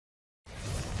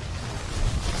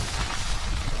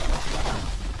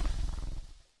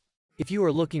If you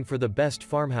are looking for the best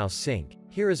farmhouse sink,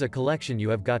 here is a collection you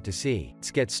have got to see.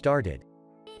 Let's get started.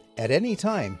 At any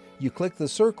time, you click the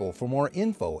circle for more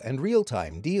info and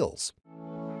real-time deals.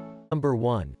 Number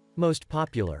 1. Most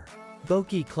popular.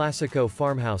 Boki Classico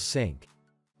Farmhouse Sink.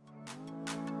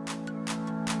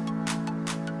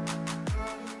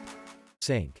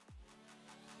 Sink.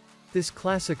 This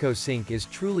Classico sink is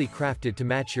truly crafted to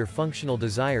match your functional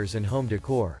desires and home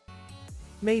decor.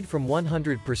 Made from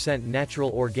 100%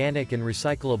 natural, organic and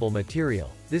recyclable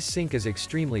material, this sink is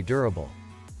extremely durable.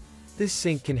 This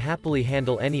sink can happily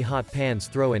handle any hot pans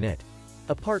thrown in it.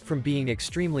 Apart from being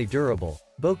extremely durable,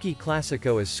 Boki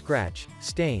Classico is scratch,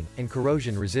 stain, and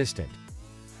corrosion resistant.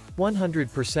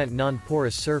 100%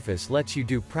 non-porous surface lets you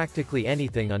do practically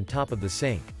anything on top of the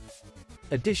sink.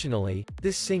 Additionally,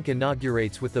 this sink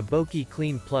inaugurates with the Boki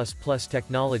Clean Plus Plus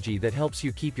technology that helps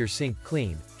you keep your sink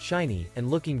clean, shiny, and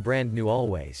looking brand new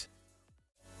always.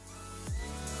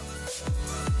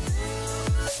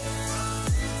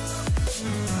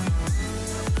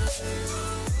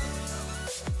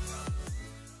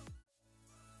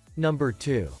 Number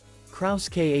 2. Kraus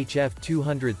KHF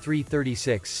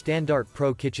 200-336 Standard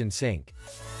Pro Kitchen Sink.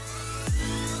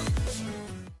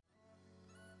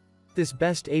 This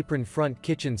best apron front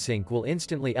kitchen sink will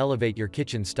instantly elevate your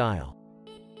kitchen style.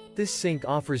 This sink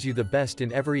offers you the best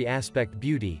in every aspect: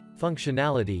 beauty,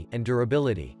 functionality, and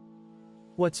durability.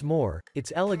 What's more,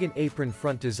 its elegant apron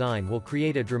front design will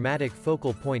create a dramatic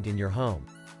focal point in your home.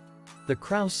 The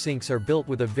Kraus sinks are built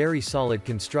with a very solid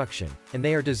construction, and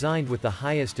they are designed with the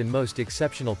highest and most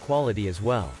exceptional quality as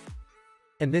well.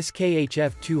 And this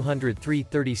KHF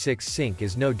 200-336 sink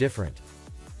is no different.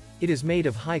 It is made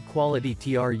of high-quality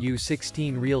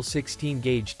TRU-16 real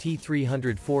 16-gauge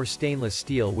T304 stainless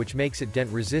steel, which makes it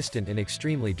dent-resistant and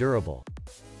extremely durable.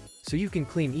 So you can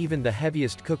clean even the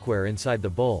heaviest cookware inside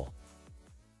the bowl.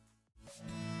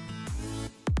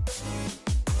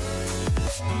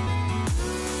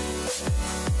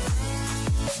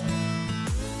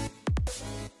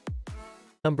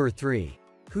 Number 3.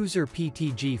 Huser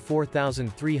PTG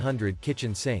 4300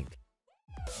 Kitchen Sink.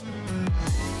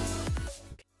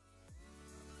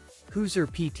 Huser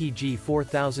PTG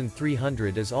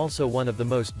 4300 is also one of the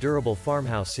most durable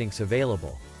farmhouse sinks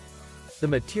available. The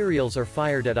materials are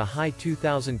fired at a high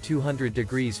 2200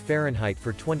 degrees Fahrenheit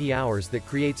for 20 hours that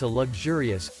creates a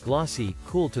luxurious, glossy,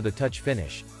 cool-to-the-touch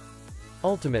finish.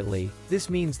 Ultimately, this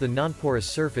means the non-porous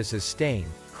surface is stain,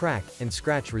 crack, and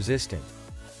scratch resistant.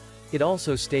 It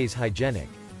also stays hygienic.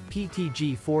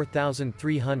 PTG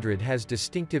 4300 has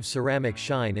distinctive ceramic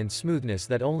shine and smoothness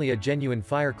that only a genuine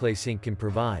fireclay sink can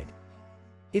provide.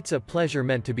 It's a pleasure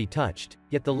meant to be touched,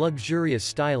 yet the luxurious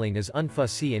styling is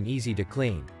unfussy and easy to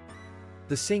clean.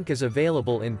 The sink is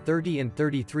available in 30 and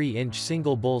 33-inch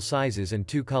single bowl sizes and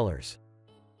 2 colors.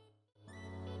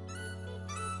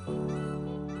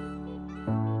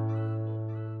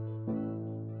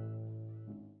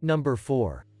 Number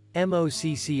 4.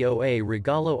 MOCCOA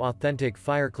Regalo Authentic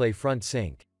Fireclay Front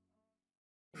Sink.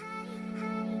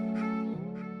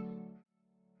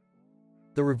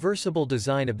 The reversible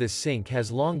design of this sink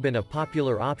has long been a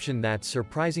popular option that's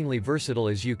surprisingly versatile,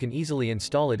 as you can easily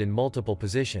install it in multiple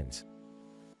positions.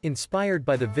 Inspired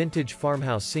by the vintage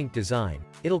farmhouse sink design,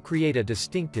 it'll create a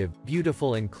distinctive,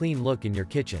 beautiful and clean look in your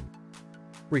kitchen.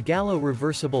 Regalo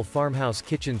Reversible Farmhouse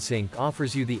Kitchen Sink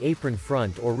offers you the apron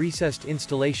front or recessed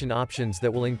installation options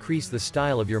that will increase the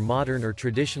style of your modern or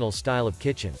traditional style of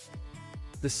kitchen.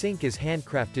 The sink is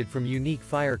handcrafted from unique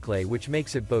fireclay, which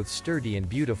makes it both sturdy and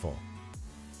beautiful.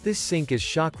 This sink is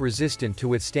shock resistant to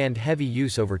withstand heavy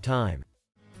use over time.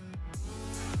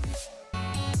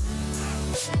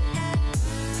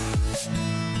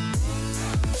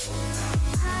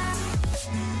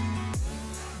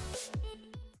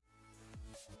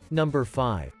 Number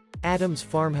 5. Adams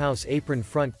Farmhouse Apron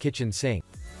Front Kitchen Sink.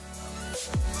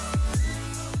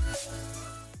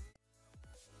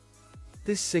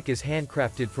 This sink is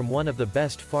handcrafted from one of the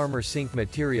best farmer sink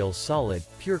materials, solid,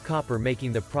 pure copper,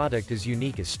 making the product as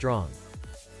unique as strong.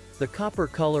 The copper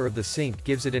color of the sink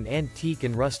gives it an antique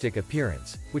and rustic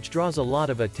appearance, which draws a lot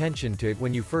of attention to it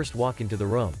when you first walk into the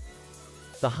room.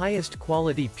 The highest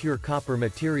quality pure copper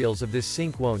materials of this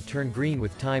sink won't turn green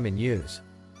with time and use.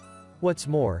 What's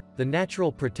more, the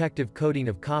natural protective coating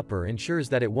of copper ensures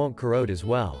that it won't corrode as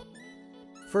well.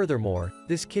 Furthermore,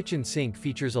 this kitchen sink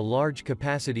features a large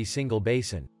capacity single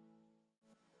basin.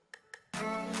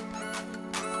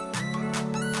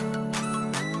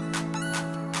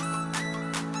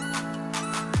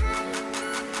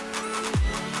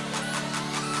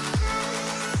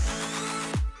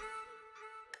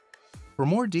 For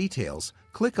more details,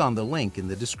 click on the link in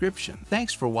the description.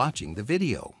 Thanks for watching the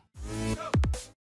video.